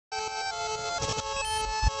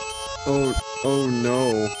Oh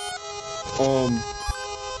no.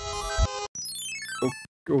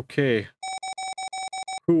 Okay.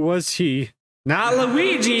 Who was he? Not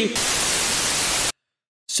Luigi!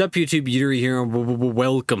 Sup YouTube, Yeetere here,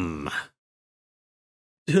 welcome.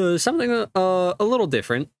 Something a little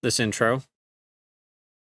different, this intro.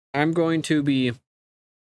 I'm going to be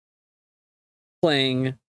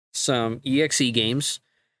playing some EXE games,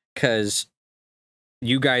 because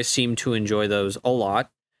you guys seem to enjoy those a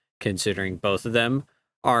lot, considering both of them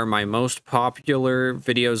are my most popular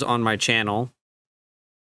videos on my channel.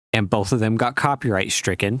 And both of them got copyright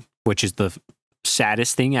stricken, which is the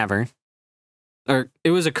saddest thing ever. Or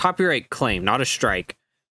it was a copyright claim, not a strike.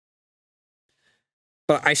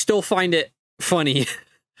 But I still find it funny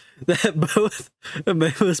that both of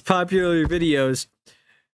my most popular videos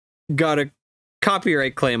got a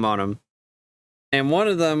copyright claim on them. And one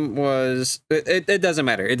of them was... It doesn't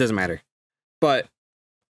matter. It doesn't matter. But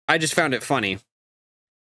I just found it funny.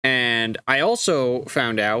 And I also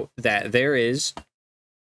found out that there is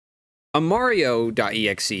a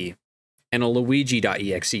Mario.EXE and a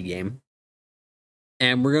Luigi.EXE game.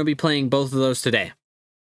 And we're going to be playing both of those today.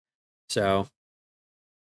 So,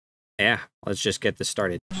 yeah, let's just get this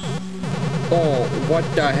started. Oh, what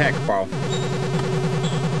the heck, bro?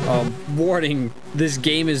 Warning, this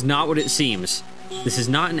game is not what it seems. This is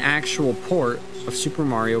not an actual port of Super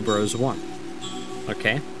Mario Bros. 1.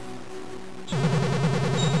 Okay?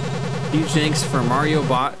 Huge thanks for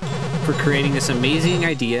MarioBot for creating this amazing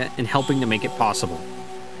idea and helping to make it possible.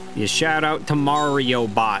 Yeah, shout out to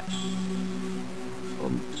MarioBot.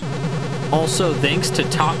 Also, thanks to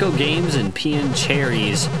Taco Games and PN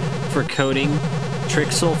Cherries for coding,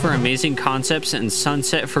 Trixel for amazing concepts, and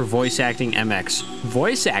Sunset for voice acting MX.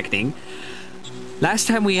 Voice acting? Last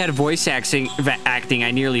time we had voice acting,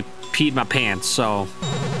 I nearly peed my pants, so...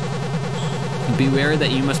 Beware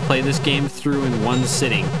that you must play this game through in one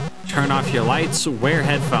sitting. Turn off your lights, wear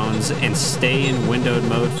headphones, and stay in windowed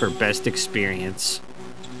mode for best experience.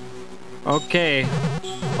 Okay.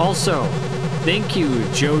 Also, thank you,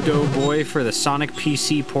 Jodo Boy, for the Sonic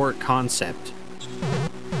PC port concept.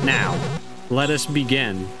 Now, let us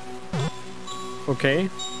begin. Okay.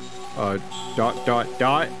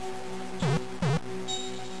 Dot.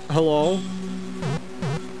 Hello?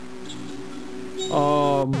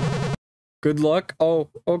 Good luck? Oh,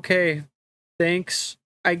 okay. Thanks.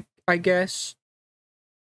 I guess.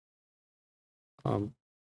 I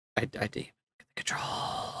didn't get the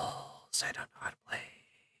controls. I don't know how to play.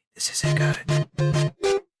 This isn't good.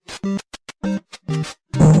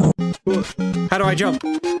 How do I jump?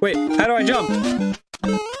 Wait, how do I jump?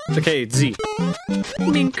 Okay, Z.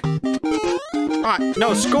 Link. Ah,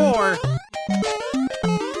 no, score!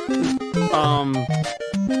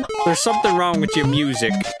 There's something wrong with your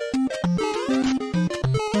music.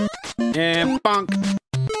 And bonk.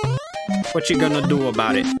 What you gonna do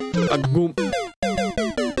about it? A goop.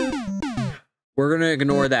 We're gonna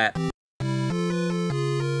ignore that.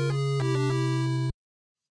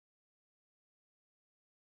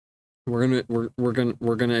 We're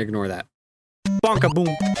gonna ignore that. Bonka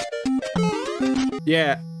boom.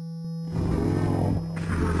 Yeah.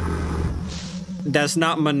 That's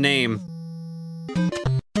not my name.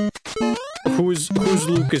 Who's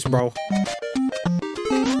Lucas, bro?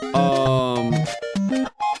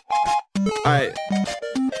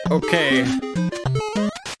 Okay.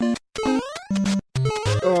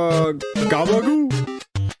 Gabagoo.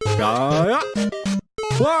 Gaya.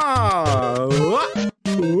 Wow.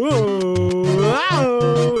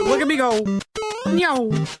 Look at me go.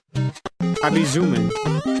 Yo. I be zooming.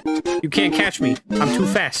 You can't catch me. I'm too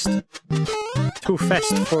fast. Too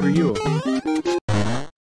fast for you.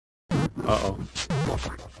 Uh-oh.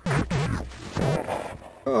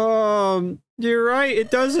 You're right.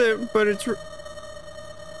 It doesn't, but it's...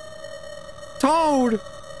 Toad!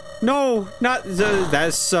 No, not the...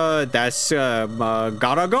 That's,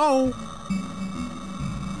 gotta go.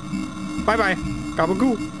 Bye-bye.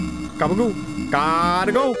 Gabagoo. Gabagoo.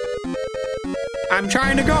 Gotta go. I'm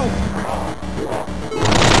trying to go.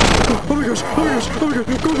 Oh my gosh. Oh my gosh. Oh my gosh.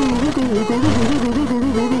 Go, go, go, go, go, go, go, go, go,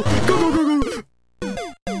 go, go, go, go.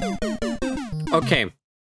 Okay.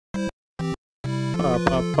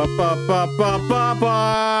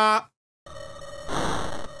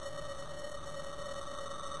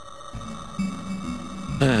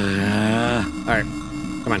 Alright,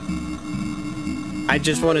 come on. I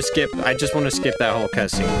just want to skip that whole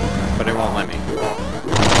cutscene, but it won't let me.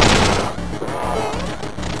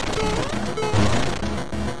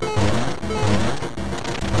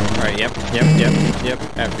 Alright, yep.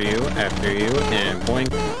 After you, and boing,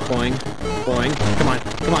 boing, boing. Come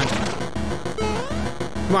on.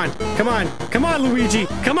 Come on, come on, come on, Luigi.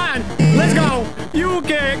 Come on, let's go. You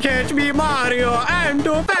can't catch me, Mario. I'm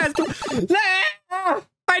too fast.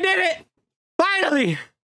 I did it. Finally.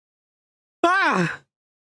 Ah.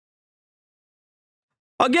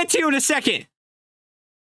 I'll get to you in a second.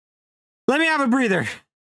 Let me have a breather.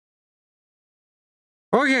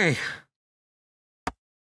 Okay.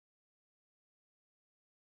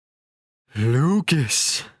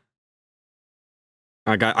 Lucas.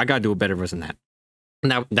 I gotta do a better voice than that.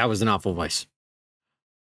 That was an awful voice.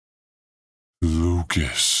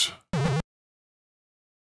 Lucas.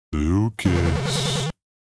 Lucas.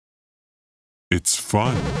 It's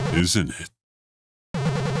fun, isn't it?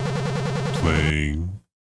 Playing.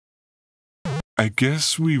 I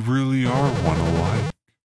guess we really are one alike.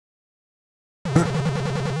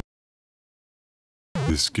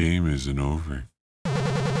 This game isn't over.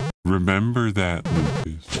 Remember that,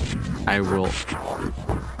 Lucas. I will.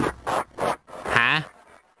 Huh?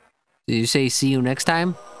 Did you say see you next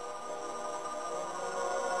time?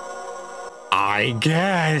 I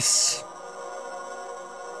guess.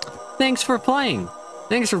 Thanks for playing.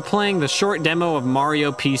 Thanks for playing the short demo of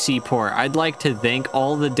Mario PC port. I'd like to thank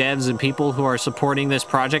all the devs and people who are supporting this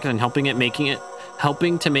project and helping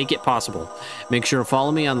to make it possible. Make sure to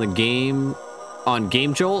follow me on the game on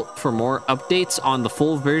Game Jolt for more updates on the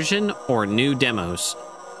full version or new demos.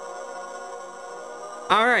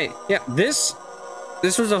 All right, yeah, this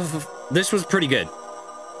was pretty good.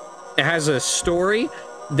 It has a story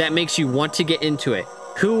that makes you want to get into it.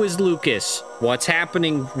 Who is Lucas? What's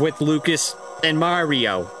happening with Lucas and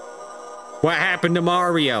Mario? What happened to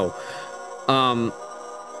Mario?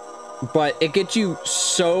 But it gets you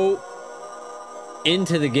so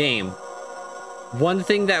into the game. One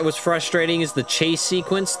thing that was frustrating is the chase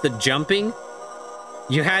sequence, the jumping.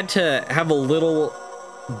 You had to have a little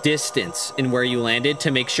distance in where you landed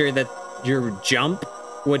to make sure that your jump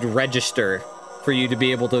would register for you to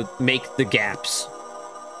be able to make the gaps.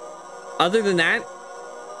 Other than that,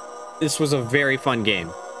 this was a very fun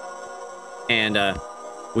game. And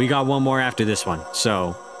we got one more after this one,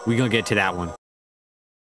 so we're gonna get to that one.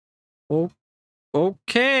 Oh,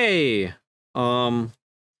 okay.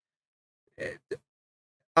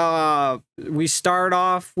 We start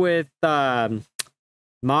off with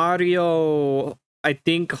Mario, I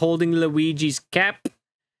think, holding Luigi's cap,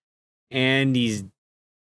 and he's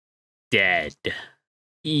dead.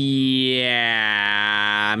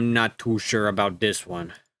 Yeah, I'm not too sure about this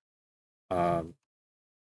one. One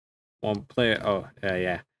player. Oh,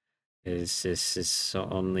 yeah. This is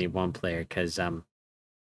only one player because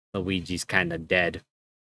Luigi's kind of dead.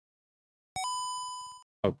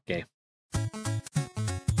 Okay.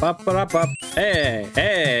 Up, up, up. Hey,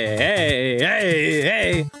 hey, hey, hey,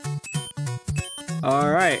 hey. All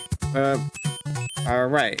right. All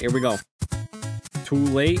right. Here we go. Too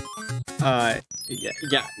late.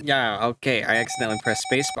 Yeah. Okay. I accidentally pressed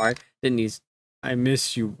spacebar. Didn't he? I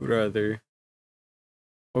miss you, brother.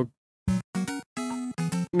 Okay.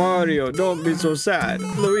 Mario, don't be so sad.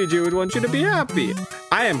 Luigi would want you to be happy.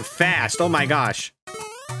 I am fast. Oh my gosh.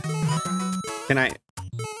 Can I?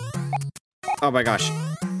 Oh my gosh.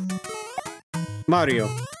 Mario.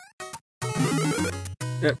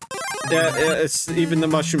 Yeah, it's even the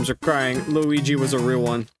mushrooms are crying. Luigi was a real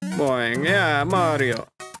one. Boing. Yeah, Mario.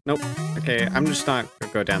 Nope. Okay, I'm just not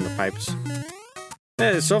gonna go down the pipes.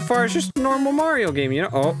 Yeah, so far it's just a normal Mario game, you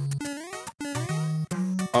know?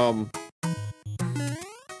 Oh.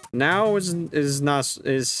 Now is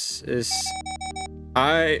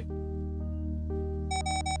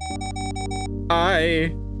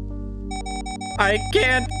I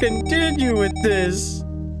can't continue with this.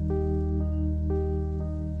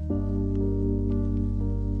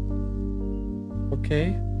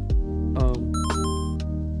 Okay.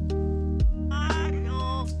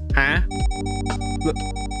 Huh?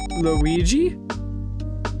 Luigi?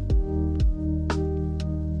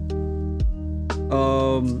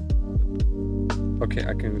 Okay,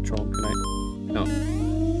 I can control him. Can I? No.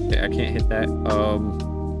 Okay, I can't hit that.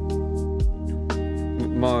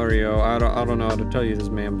 Mario, I don't know how to tell you this,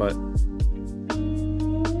 man, but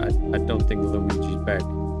I don't think Luigi's back.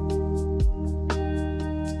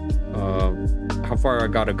 How far I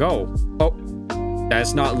gotta go? Oh,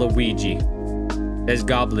 that's not Luigi. That's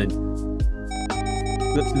Goblin.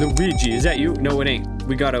 Luigi, is that you? No, it ain't.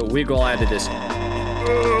 We gotta wiggle out of this.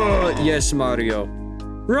 Yes, Mario.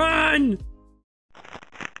 Run!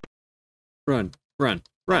 Run, run,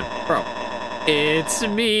 run, bro. It's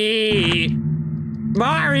me!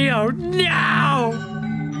 Mario, no!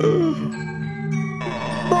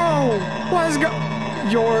 Bro, what's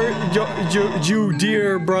your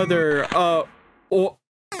dear brother,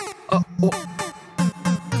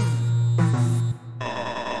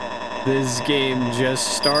 This game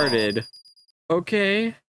just started.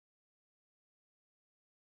 Okay.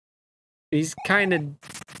 He's kind of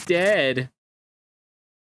dead.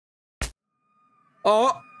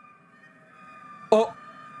 Oh. Oh.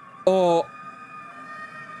 Oh.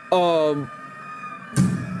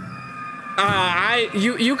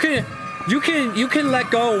 You can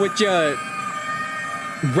let go with your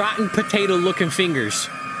rotten potato looking fingers.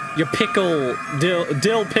 Your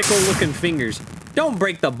dill pickle looking fingers. Don't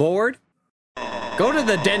break the board. Go to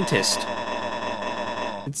the dentist.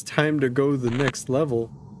 It's time to go to the next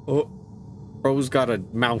level. Oh, bro's got a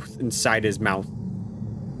mouth inside his mouth.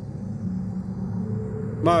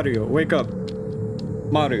 Mario, wake up.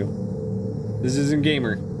 Mario, this isn't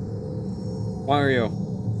gamer. Mario,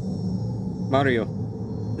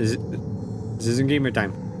 this isn't gamer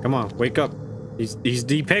time. Come on, wake up. He's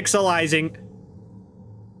depixelizing.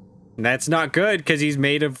 And that's not good because he's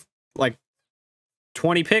made of like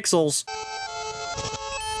 20 pixels.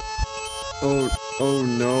 Oh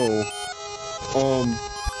no.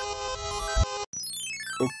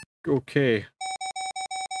 Okay.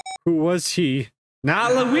 Who was he?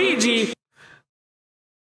 Not Luigi.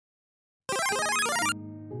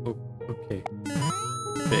 Oh, okay.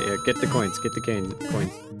 Yeah, get the coins. Get the coins.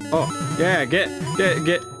 Oh, yeah, get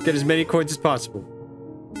as many coins as possible.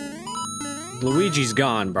 Luigi's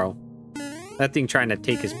gone, bro. That thing trying to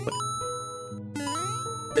take his place.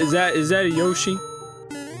 Is that a Yoshi?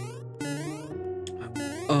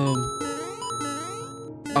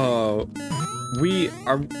 We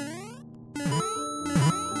are...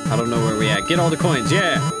 I don't know where we at. Get all the coins,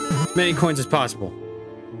 yeah! As many coins as possible.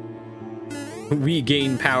 We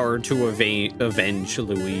gain power to avenge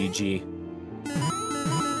Luigi.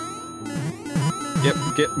 Yep,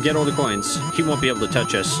 get all the coins. He won't be able to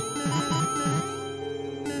touch us.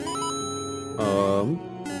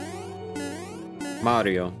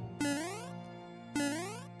 Mario.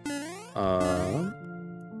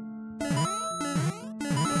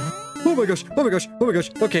 Oh my gosh, oh my gosh, oh my gosh.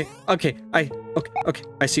 Okay.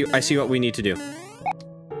 I see what we need to do.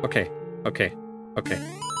 Okay.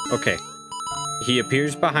 He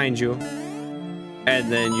appears behind you.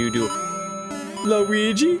 And then you do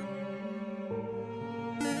Luigi.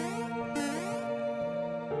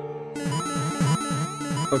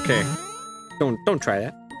 Okay. Don't try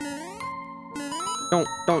that. Don't.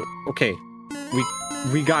 Okay.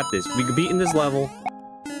 We got this. We can beat in this level.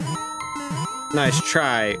 Nice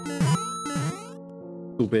try.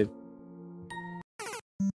 Stupid.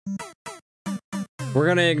 We're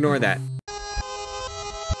gonna ignore that.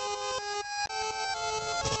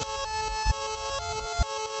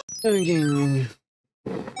 I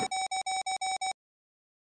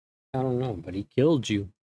don't know, but he killed you.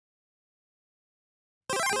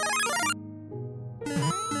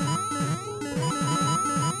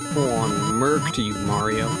 Go on, murked you,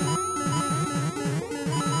 Mario.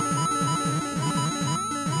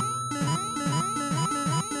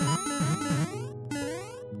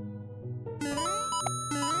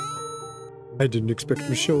 I didn't expect him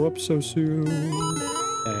to show up so soon.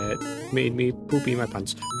 That made me poopy my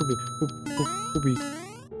pants. Poopy.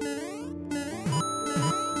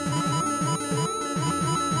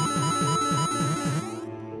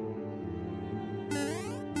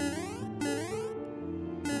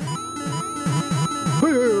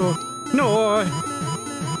 No.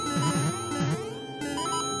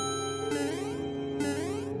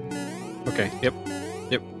 Okay, yep.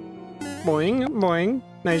 Boing.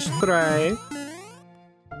 Nice try.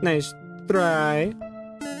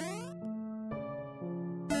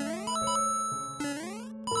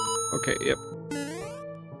 Okay, yep.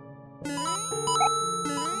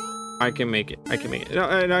 I can make it.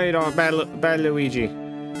 No, you don't. Bad Luigi.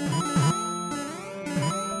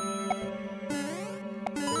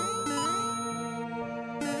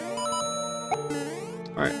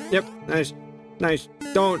 Alright, yep. Nice.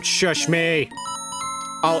 Don't shush me.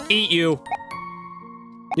 I'll eat you.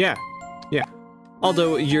 Yeah.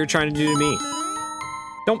 Although you're trying to do to me.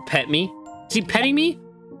 Don't pet me. Is he petting me?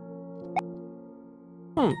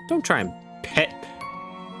 Oh, don't try and pet.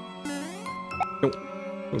 Don't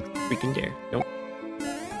freaking dare. Don't.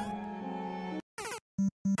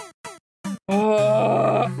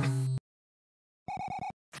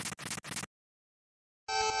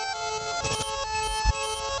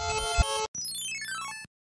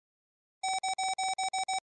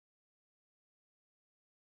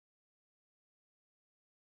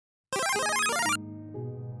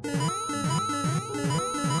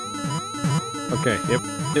 Okay, yep.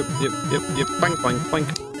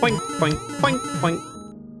 Boink.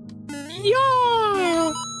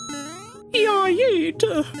 Yeah, yeet.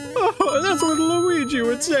 Oh, that's what Luigi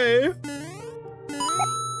would say.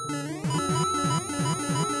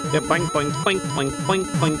 Yeah, boink, boink, boink, boink, boink,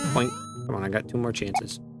 boink, boink. Come on, I got 2 more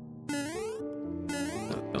chances.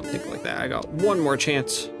 No, don't think like that. I got 1 more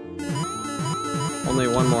chance. Only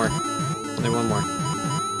 1 more. Only 1 more.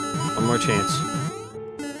 1 more chance.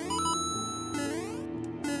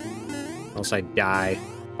 Else I die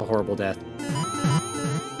a horrible death.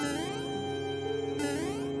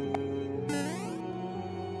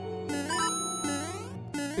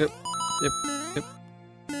 Yep,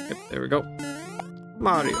 there we go.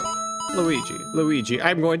 Mario. Luigi.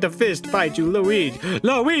 I'm going to fist fight you, Luigi.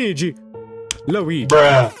 Luigi!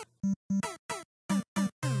 Bruh.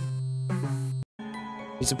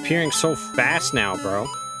 He's appearing so fast now, bro.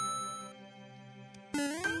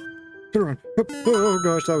 Turn around. Oh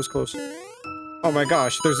gosh, that was close. Oh my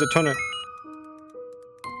gosh, there's a ton of...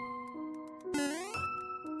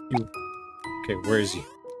 You... Okay, where is he?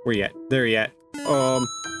 Where you at? There he at.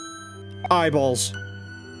 Eyeballs.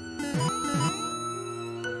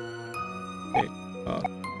 Okay,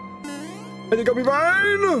 I think I'll be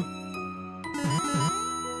fine!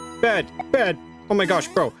 Bad. Oh my gosh,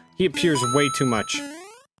 bro. He appears way too much.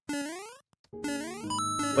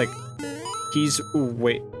 Like, he's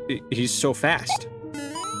so fast.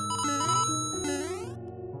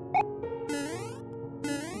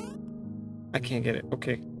 I can't get it.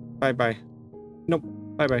 Okay. Bye-bye. Nope.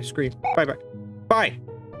 Bye-bye. Scream. Bye-bye. Bye!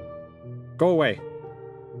 Go away.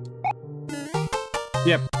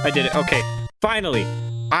 Yep, I did it. Okay. Finally.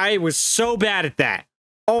 I was so bad at that.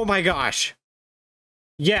 Oh my gosh.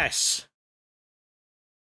 Yes.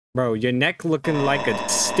 Bro, your neck looking like a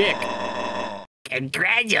stick.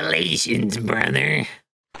 Congratulations, brother.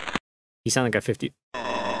 He sounded like a 50...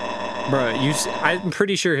 Bro, I'm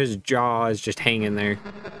pretty sure his jaw is just hanging there.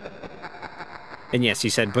 And yes, he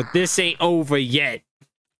said, but this ain't over yet.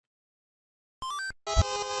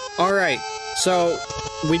 Alright, so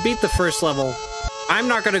we beat the first level. I'm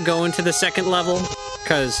not gonna go into the second level,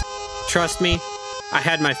 because, trust me, I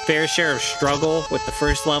had my fair share of struggle with the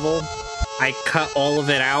first level. I cut all of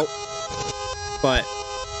it out. But,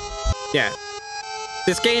 yeah.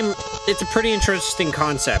 This game, it's a pretty interesting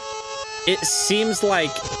concept. It seems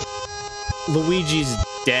like Luigi's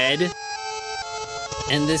dead,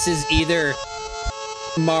 and this is either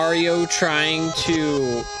Mario trying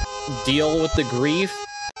to deal with the grief,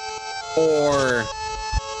 or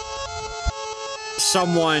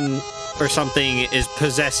someone or something is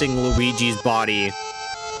possessing Luigi's body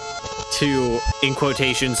to, in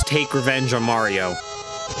quotations, take revenge on Mario.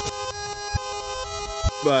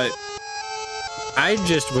 But I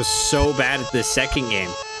just was so bad at this second game.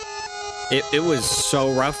 It was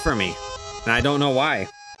so rough for me, and I don't know why.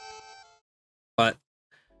 But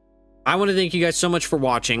I want to thank you guys so much for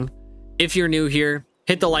watching. If you're new here,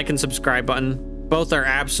 hit the like and subscribe button. Both are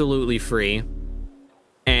absolutely free.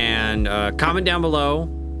 And comment down below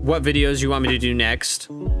what videos you want me to do next,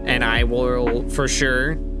 and I will for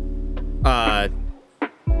sure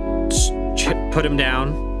put them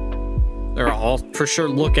down, or I'll for sure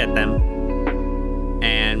look at them.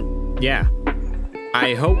 And yeah,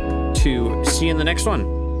 I hope to see you in the next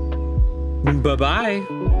one.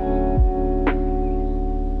 Bye-bye.